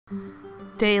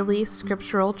Daily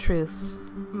Scriptural Truths,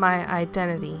 My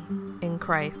Identity in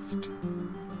Christ.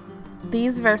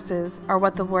 These verses are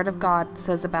what the Word of God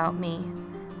says about me.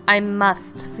 I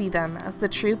must see them as the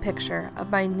true picture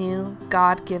of my new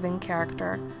God-given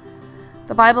character.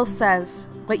 The Bible says,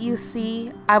 "What you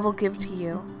see, I will give to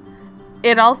you."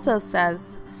 It also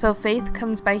says, "So faith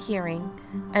comes by hearing,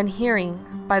 and hearing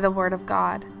by the Word of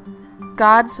God."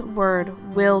 God's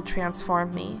Word will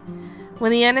transform me.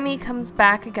 When the enemy comes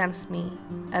back against me,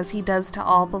 as he does to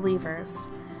all believers,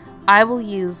 I will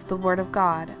use the Word of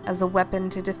God as a weapon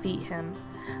to defeat him.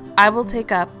 I will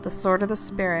take up the sword of the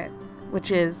Spirit,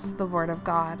 which is the Word of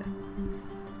God.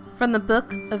 From the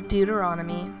book of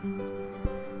Deuteronomy.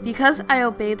 Because I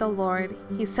obey the Lord,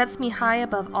 he sets me high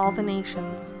above all the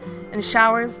nations, and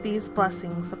showers these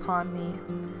blessings upon me.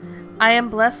 I am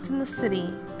blessed in the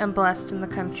city and blessed in the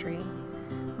country.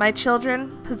 My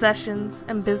children, possessions,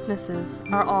 and businesses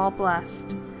are all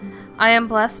blessed. I am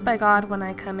blessed by God when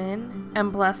I come in,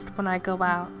 and blessed when I go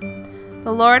out.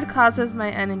 The Lord causes my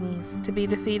enemies to be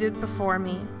defeated before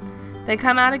me. They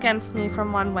come out against me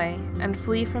from one way, and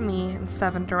flee from me in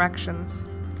 7 directions.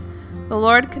 The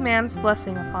Lord commands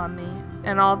blessing upon me,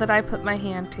 and all that I put my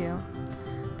hand to.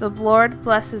 The Lord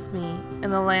blesses me in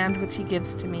the land which he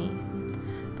gives to me.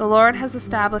 The Lord has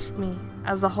established me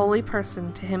as a holy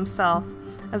person to himself,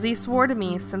 as he swore to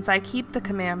me, since I keep the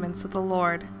commandments of the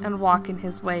Lord and walk in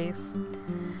his ways.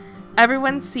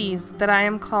 Everyone sees that I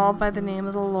am called by the name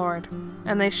of the Lord,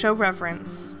 and they show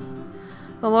reverence.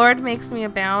 The Lord makes me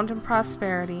abound in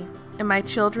prosperity, in my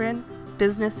children,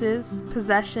 businesses,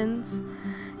 possessions,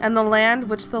 and the land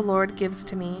which the Lord gives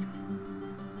to me.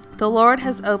 The Lord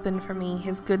has opened for me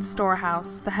his good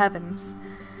storehouse, the heavens,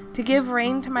 to give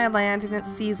rain to my land in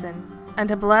its season, and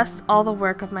to bless all the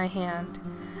work of my hand.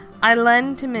 I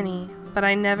lend to many, but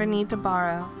I never need to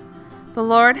borrow. The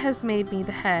Lord has made me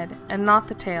the head and not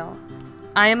the tail.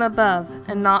 I am above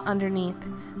and not underneath,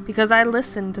 because I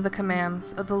listen to the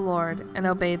commands of the Lord and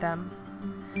obey them.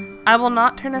 I will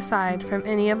not turn aside from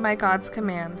any of my God's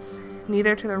commands,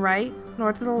 neither to the right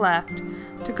nor to the left,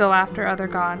 to go after other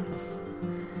gods.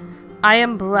 I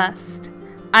am blessed.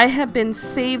 I have been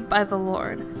saved by the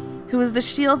Lord, who is the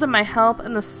shield of my help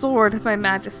and the sword of my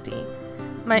majesty.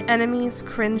 My enemies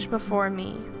cringe before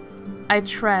me. I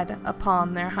tread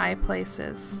upon their high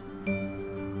places.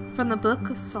 From the book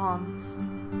of Psalms.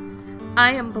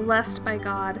 I am blessed by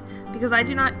God, because I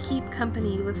do not keep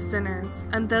company with sinners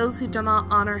and those who do not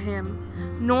honor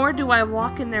him, nor do I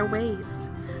walk in their ways.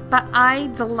 But I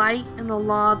delight in the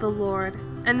law of the Lord,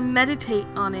 and meditate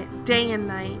on it day and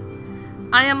night.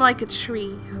 I am like a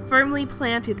tree, firmly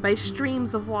planted by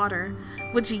streams of water,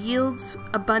 which yields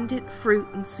abundant fruit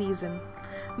in season.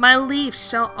 My leaves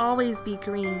shall always be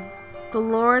green. The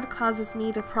Lord causes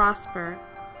me to prosper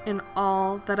in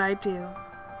all that I do.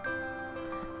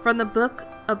 From the book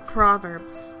of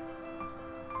Proverbs.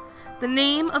 The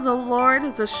name of the Lord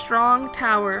is a strong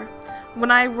tower.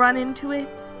 When I run into it,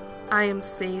 I am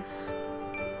safe.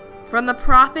 From the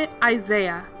prophet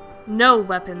Isaiah. No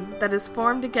weapon that is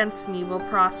formed against me will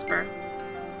prosper.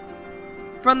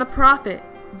 From the prophet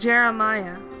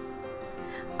Jeremiah.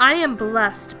 I am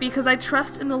blessed because I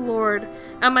trust in the Lord,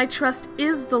 and my trust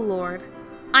is the Lord.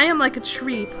 I am like a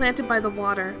tree planted by the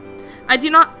water. I do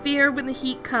not fear when the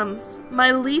heat comes.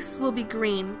 My leaves will be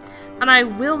green, and I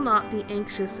will not be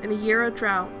anxious in a year of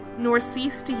drought, nor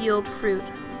cease to yield fruit.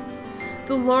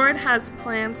 The Lord has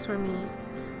plans for me,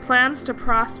 plans to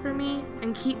prosper me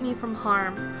and keep me from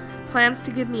harm, plans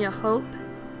to give me a hope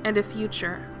and a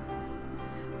future.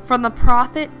 From the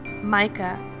prophet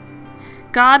Micah.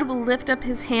 God will lift up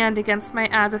his hand against my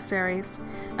adversaries,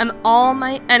 and all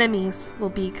my enemies will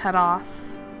be cut off.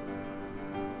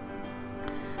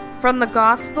 From the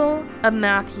Gospel of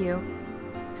Matthew.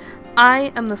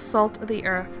 I am the salt of the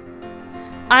earth.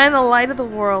 I am the light of the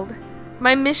world.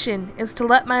 My mission is to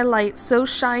let my light so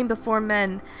shine before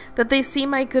men that they see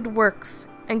my good works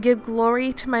and give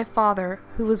glory to my Father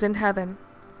who is in heaven.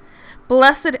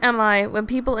 Blessed am I when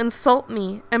people insult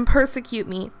me and persecute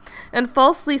me, and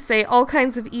falsely say all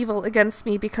kinds of evil against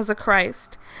me because of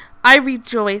Christ. I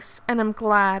rejoice and am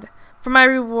glad, for my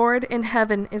reward in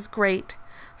heaven is great.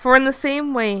 For in the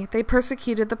same way they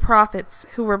persecuted the prophets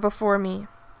who were before me.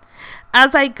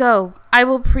 As I go, I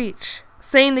will preach,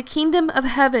 saying the kingdom of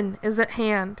heaven is at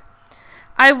hand.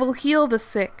 I will heal the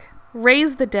sick,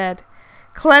 raise the dead,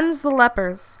 cleanse the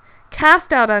lepers,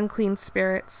 cast out unclean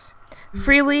spirits.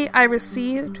 Freely I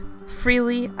received,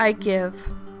 freely I give.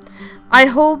 I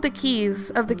hold the keys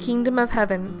of the kingdom of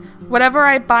heaven. Whatever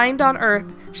I bind on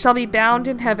earth shall be bound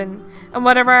in heaven, and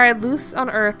whatever I loose on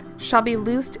earth shall be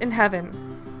loosed in heaven.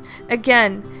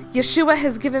 Again, Yeshua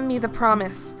has given me the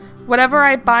promise, whatever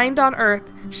I bind on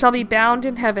earth shall be bound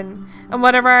in heaven, and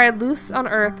whatever I loose on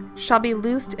earth shall be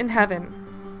loosed in heaven.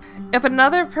 If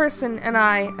another person and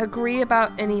I agree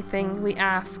about anything we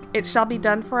ask, it shall be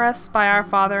done for us by our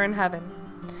Father in heaven.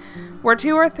 Where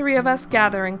 2 or 3 of us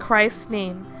gather in Christ's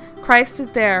name, Christ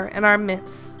is there in our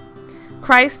midst.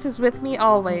 Christ is with me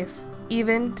always,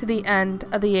 even to the end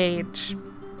of the age.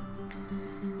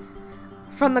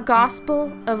 From the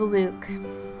Gospel of Luke.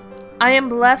 I am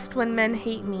blessed when men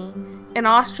hate me, and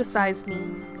ostracize me,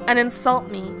 and insult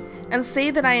me, and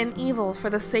say that I am evil for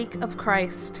the sake of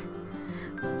Christ.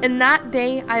 In that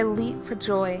day I leap for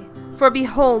joy, for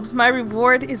behold, my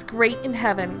reward is great in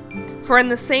heaven, for in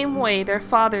the same way their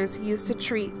fathers used to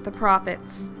treat the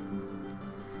prophets.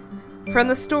 From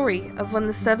the story of when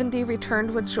the 70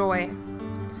 returned with joy.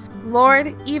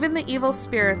 Lord, even the evil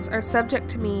spirits are subject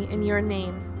to me in your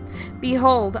name.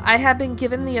 Behold, I have been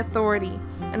given the authority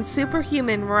and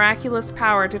superhuman miraculous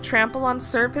power to trample on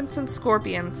serpents and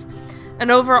scorpions,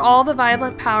 and over all the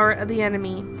violent power of the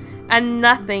enemy, and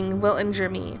nothing will injure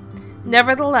me.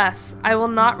 Nevertheless, I will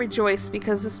not rejoice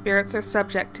because the spirits are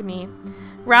subject to me.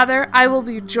 Rather, I will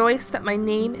rejoice that my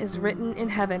name is written in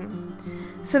heaven.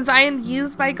 Since I am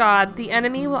used by God, the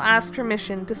enemy will ask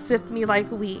permission to sift me like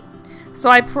wheat. So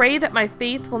I pray that my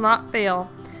faith will not fail,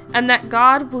 and that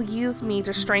God will use me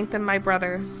to strengthen my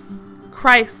brothers.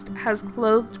 Christ has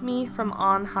clothed me from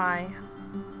on high.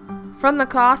 From the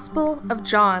Gospel of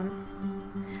John.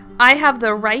 I have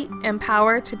the right and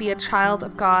power to be a child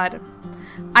of God.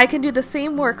 I can do the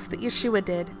same works that Yeshua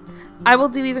did. I will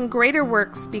do even greater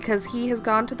works because he has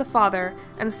gone to the Father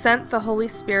and sent the Holy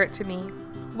Spirit to me.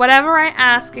 Whatever I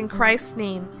ask in Christ's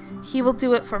name, he will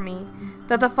do it for me,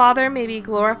 that the Father may be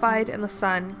glorified in the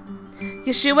Son.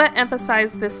 Yeshua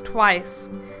emphasized this twice.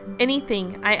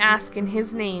 Anything I ask in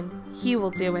his name, he will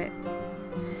do it.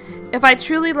 If I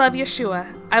truly love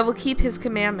Yeshua, I will keep his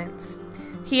commandments.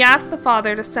 He asked the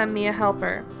Father to send me a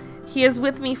helper. He is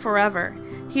with me forever.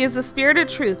 He is the Spirit of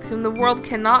truth whom the world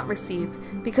cannot receive,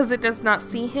 because it does not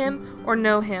see him or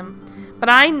know him. But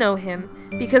I know him,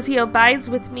 because he abides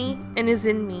with me and is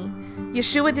in me.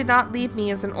 Yeshua did not leave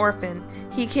me as an orphan.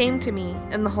 He came to me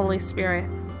in the Holy Spirit.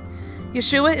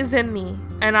 Yeshua is in me,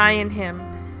 and I in him.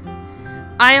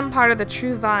 I am part of the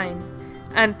true vine,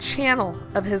 and channel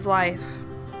of his life.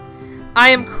 I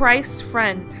am Christ's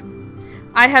friend.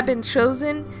 I have been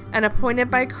chosen and appointed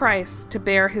by Christ to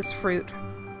bear his fruit.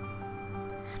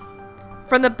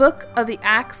 From the book of the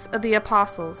Acts of the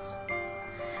Apostles.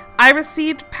 I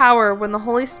received power when the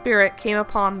Holy Spirit came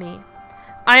upon me.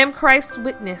 I am Christ's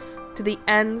witness to the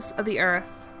ends of the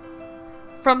earth.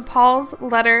 From Paul's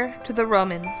letter to the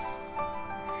Romans.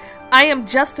 I am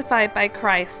justified by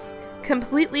Christ,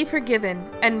 completely forgiven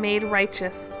and made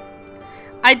righteous.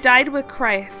 I died with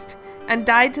Christ, and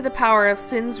died to the power of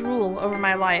sin's rule over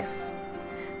my life.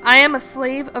 I am a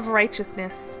slave of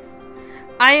righteousness.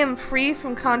 I am free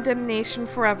from condemnation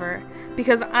forever,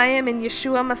 because I am in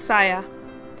Yeshua Messiah.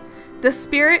 The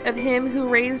Spirit of him who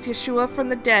raised Yeshua from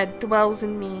the dead dwells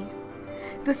in me.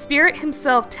 The Spirit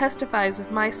himself testifies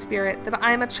with my spirit that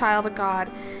I am a child of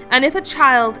God, and if a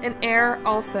child, an heir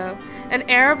also, an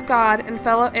heir of God and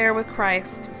fellow heir with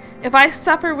Christ, if I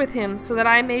suffer with him so that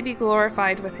I may be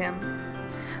glorified with him.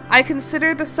 I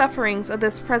consider the sufferings of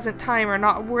this present time are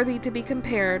not worthy to be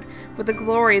compared with the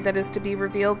glory that is to be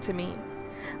revealed to me.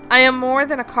 I am more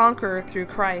than a conqueror through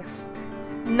Christ.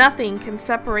 Nothing can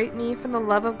separate me from the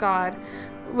love of God,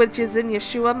 which is in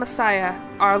Yeshua Messiah,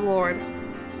 our Lord.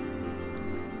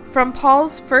 From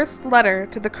Paul's first letter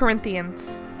to the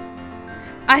Corinthians.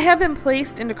 I have been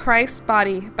placed into Christ's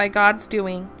body by God's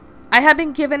doing. I have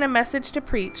been given a message to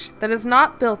preach that is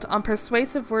not built on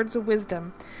persuasive words of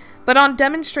wisdom, but on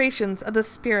demonstrations of the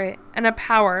Spirit and of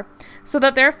power, so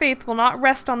that their faith will not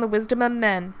rest on the wisdom of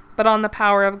men, but on the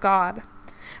power of God.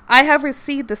 I have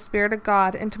received the Spirit of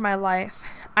God into my life.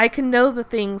 I can know the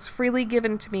things freely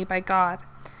given to me by God.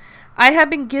 I have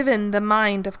been given the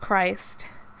mind of Christ.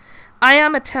 I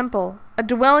am a temple, a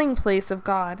dwelling place of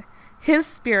God. His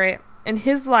Spirit and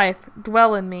his life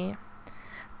dwell in me.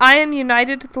 I am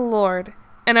united to the Lord,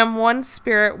 and am one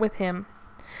spirit with him.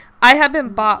 I have been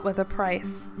bought with a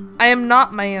price. I am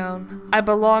not my own. I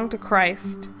belong to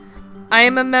Christ. I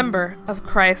am a member of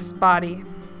Christ's body.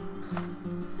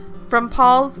 From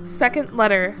Paul's second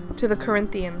letter to the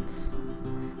Corinthians.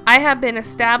 I have been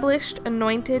established,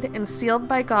 anointed, and sealed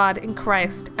by God in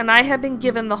Christ, and I have been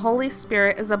given the Holy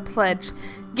Spirit as a pledge,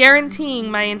 guaranteeing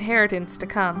my inheritance to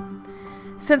come.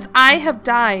 Since I have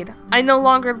died, I no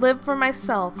longer live for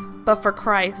myself, but for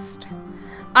Christ.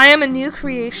 I am a new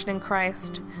creation in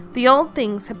Christ. The old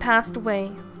things have passed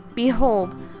away.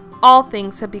 Behold, all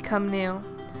things have become new.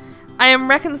 I am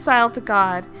reconciled to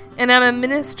God, and am a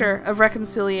minister of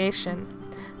reconciliation.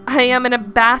 I am an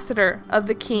ambassador of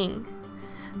the King.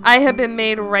 I have been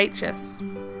made righteous.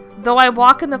 Though I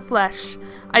walk in the flesh,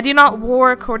 I do not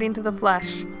war according to the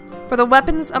flesh. For the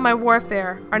weapons of my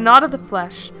warfare are not of the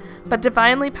flesh, but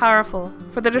divinely powerful,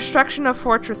 for the destruction of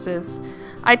fortresses.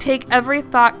 I take every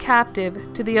thought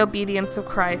captive to the obedience of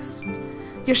Christ.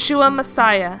 Yeshua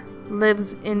Messiah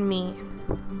lives in me.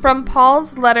 From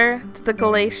Paul's letter to the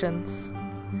Galatians.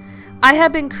 I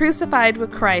have been crucified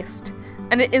with Christ,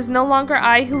 and it is no longer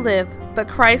I who live, but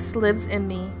Christ lives in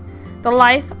me. The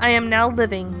life I am now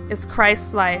living is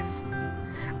Christ's life.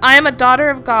 I am a daughter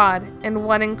of God and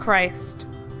one in Christ.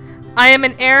 I am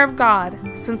an heir of God,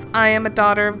 since I am a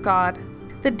daughter of God.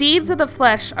 The deeds of the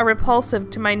flesh are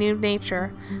repulsive to my new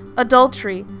nature: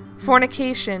 adultery,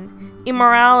 fornication,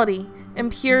 immorality,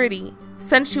 impurity,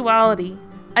 sensuality,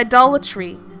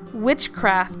 idolatry,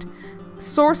 witchcraft,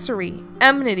 sorcery,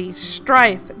 enmity,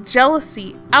 strife,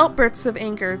 jealousy, outbursts of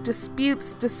anger,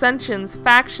 disputes, dissensions,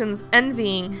 factions,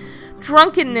 envying,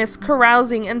 drunkenness,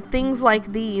 carousing, and things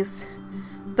like these.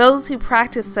 Those who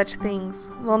practice such things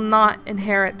will not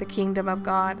inherit the kingdom of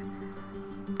God.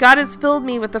 God has filled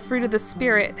me with the fruit of the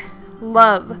Spirit: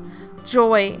 love,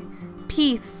 joy,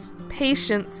 peace,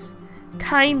 patience,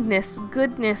 kindness,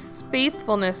 goodness,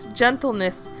 faithfulness,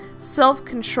 gentleness,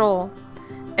 self-control.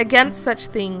 Against such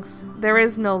things there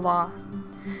is no law.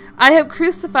 I have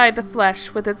crucified the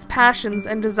flesh with its passions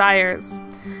and desires.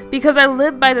 Because I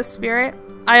live by the Spirit,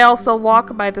 I also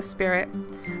walk by the Spirit.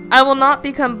 I will not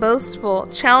become boastful,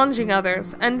 challenging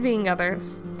others, envying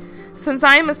others. Since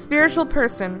I am a spiritual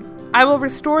person, I will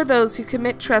restore those who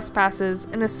commit trespasses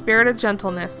in a spirit of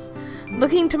gentleness,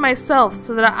 looking to myself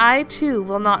so that I too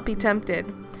will not be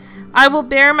tempted. I will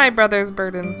bear my brother's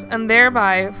burdens, and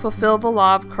thereby fulfill the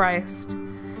law of Christ.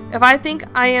 If I think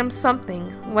I am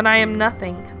something when I am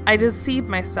nothing, I deceive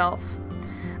myself.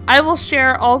 I will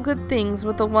share all good things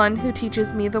with the one who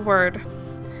teaches me the word.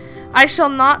 I shall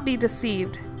not be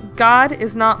deceived. God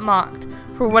is not mocked,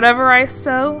 for whatever I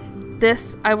sow,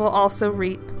 this I will also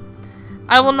reap.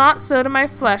 I will not sow to my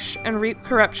flesh and reap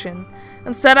corruption.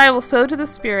 Instead, I will sow to the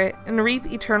Spirit and reap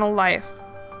eternal life.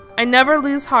 I never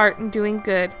lose heart in doing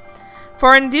good,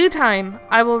 for in due time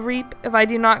I will reap if I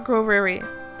do not grow weary.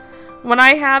 When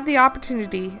I have the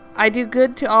opportunity, I do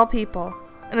good to all people,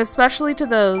 and especially to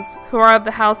those who are of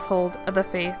the household of the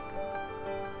faith.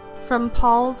 From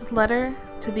Paul's letter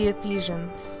to the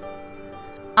Ephesians.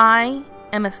 I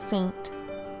am a saint.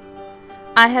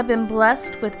 I have been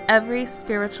blessed with every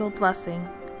spiritual blessing.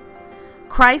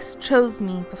 Christ chose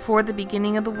me before the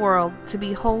beginning of the world to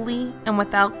be holy and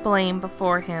without blame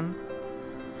before Him.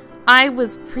 I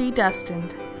was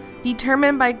predestined,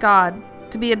 determined by God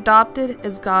to be adopted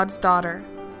as God's daughter.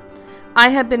 I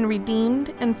have been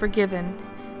redeemed and forgiven,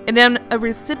 and am a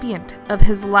recipient of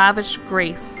His lavish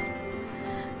grace.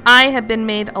 I have been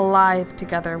made alive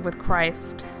together with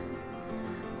Christ.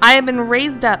 I have been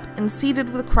raised up and seated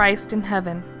with Christ in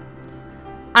heaven.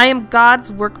 I am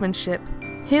God's workmanship,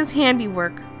 His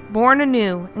handiwork, born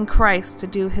anew in Christ to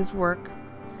do His work.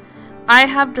 I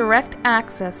have direct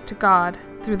access to God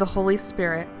through the Holy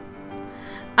Spirit.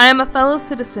 I am a fellow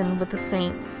citizen with the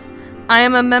saints. I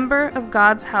am a member of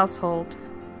God's household.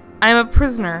 I am a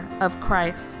prisoner of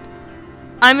Christ.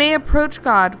 I may approach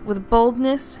God with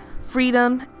boldness,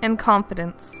 freedom, and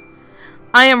confidence.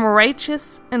 I am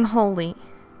righteous and holy.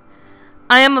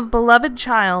 I am a beloved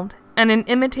child and an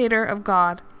imitator of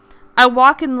God. I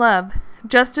walk in love,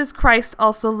 just as Christ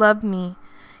also loved me.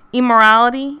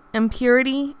 Immorality,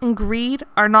 impurity, and greed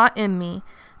are not in me,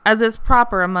 as is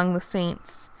proper among the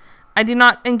saints. I do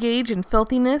not engage in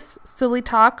filthiness, silly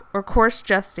talk, or coarse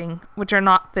jesting, which are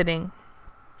not fitting.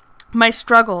 My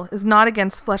struggle is not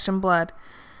against flesh and blood,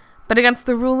 but against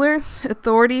the rulers,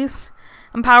 authorities,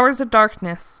 and powers of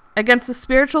darkness, against the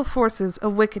spiritual forces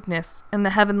of wickedness in the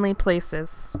heavenly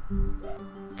places.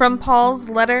 From Paul's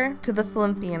letter to the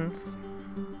Philippians.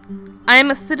 I am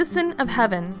a citizen of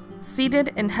heaven,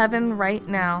 seated in heaven right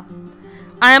now.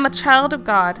 I am a child of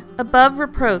God, above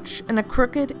reproach in a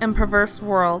crooked and perverse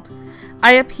world.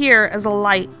 I appear as a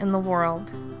light in the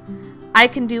world. I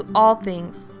can do all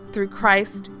things through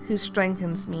Christ who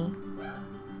strengthens me.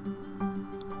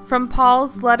 From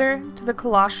Paul's letter to the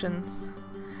Colossians.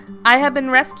 I have been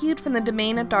rescued from the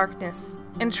domain of darkness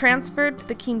and transferred to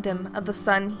the kingdom of the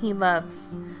Son He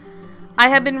loves. I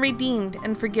have been redeemed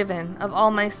and forgiven of all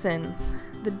my sins.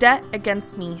 The debt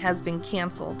against me has been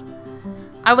canceled.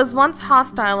 I was once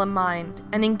hostile in mind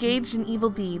and engaged in evil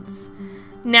deeds.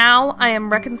 Now I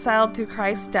am reconciled through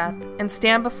Christ's death and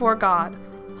stand before God,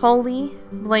 holy,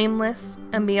 blameless,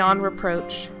 and beyond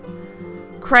reproach.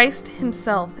 Christ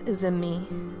himself is in me.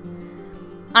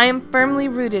 I am firmly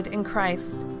rooted in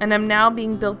Christ, and am now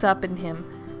being built up in him.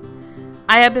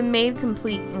 I have been made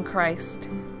complete in Christ.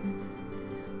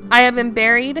 I have been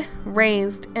buried,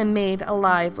 raised, and made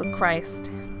alive with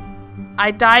Christ. I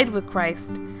died with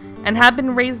Christ, and have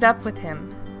been raised up with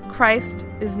him. Christ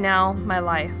is now my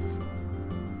life.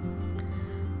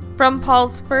 From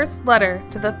Paul's first letter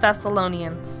to the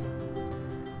Thessalonians.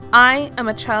 I am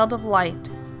a child of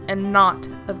light, and not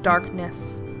of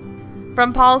darkness.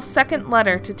 From Paul's second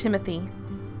letter to Timothy.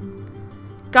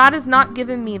 God has not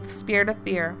given me the spirit of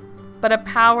fear, but of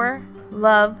power,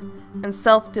 love, and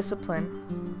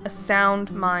self-discipline, a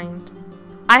sound mind.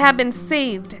 I have been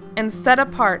saved and set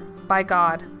apart by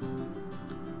God.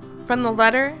 From the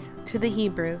letter to the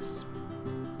Hebrews.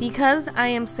 Because I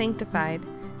am sanctified,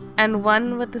 and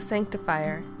one with the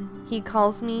sanctifier, he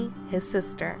calls me his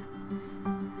sister.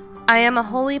 I am a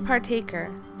holy partaker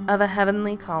of a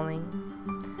heavenly calling.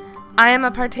 I am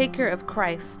a partaker of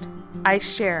Christ. I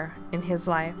share in his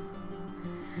life.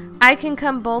 I can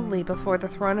come boldly before the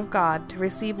throne of God to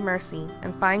receive mercy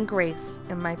and find grace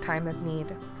in my time of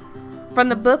need. From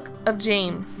the book of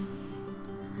James.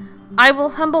 I will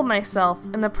humble myself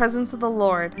in the presence of the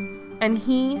Lord, and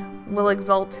he will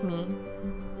exalt me.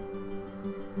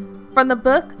 From the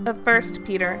book of 1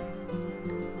 Peter.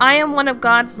 I am one of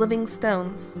God's living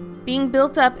stones, being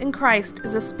built up in Christ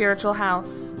as a spiritual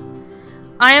house.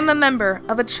 I am a member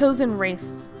of a chosen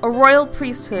race, a royal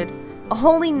priesthood, a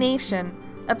holy nation,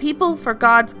 a people for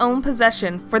God's own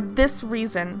possession for this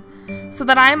reason, so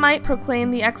that I might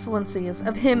proclaim the excellencies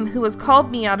of him who has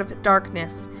called me out of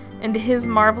darkness into his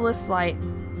marvelous light.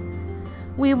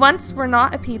 We once were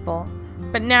not a people,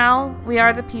 but now we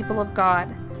are the people of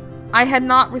God. I had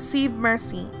not received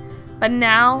mercy, but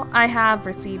now I have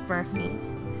received mercy.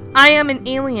 I am an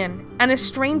alien and a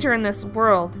stranger in this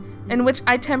world in which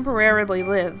I temporarily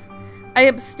live. I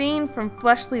abstain from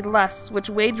fleshly lusts which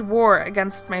wage war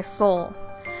against my soul.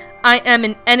 I am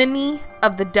an enemy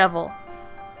of the devil.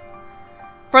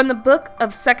 From the book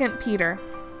of 2 Peter.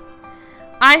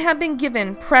 I have been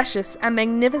given precious and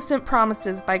magnificent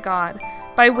promises by God,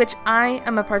 by which I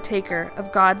am a partaker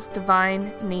of God's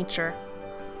divine nature.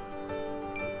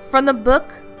 From the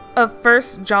book of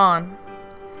 1 John.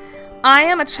 I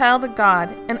am a child of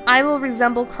God, and I will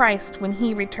resemble Christ when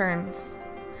he returns.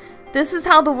 This is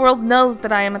how the world knows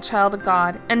that I am a child of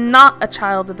God, and not a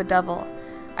child of the devil.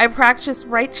 I practice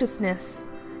righteousness,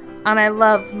 and I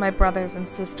love my brothers and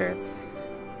sisters.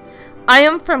 I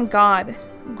am from God.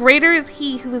 Greater is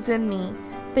he who is in me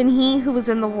than he who is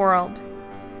in the world.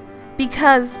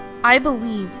 Because I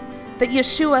believe that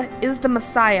Yeshua is the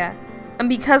Messiah, and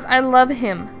because I love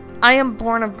him, I am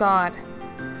born of God.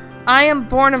 I am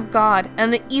born of God,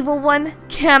 and the evil one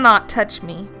cannot touch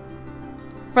me.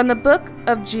 From the book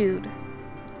of Jude.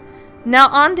 Now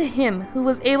on to him who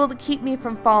was able to keep me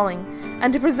from falling,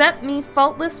 and to present me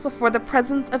faultless before the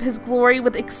presence of his glory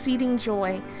with exceeding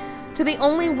joy. To the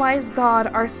only wise God,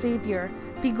 our Savior,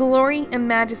 be glory and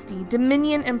majesty,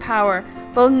 dominion and power,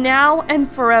 both now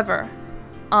and forever.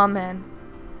 Amen.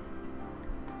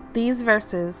 These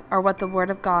verses are what the Word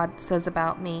of God says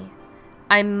about me.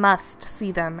 I must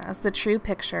see them as the true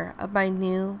picture of my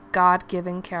new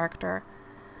God-given character.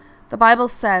 The Bible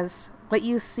says, "What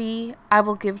you see, I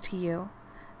will give to you."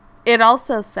 It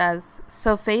also says,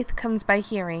 "So faith comes by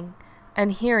hearing,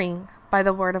 and hearing by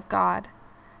the Word of God."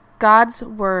 God's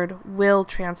Word will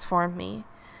transform me.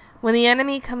 When the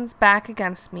enemy comes back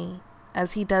against me,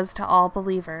 as he does to all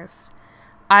believers,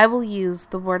 I will use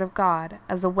the Word of God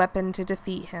as a weapon to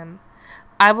defeat him.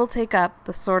 I will take up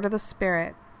the sword of the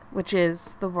Spirit, which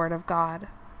is the Word of God.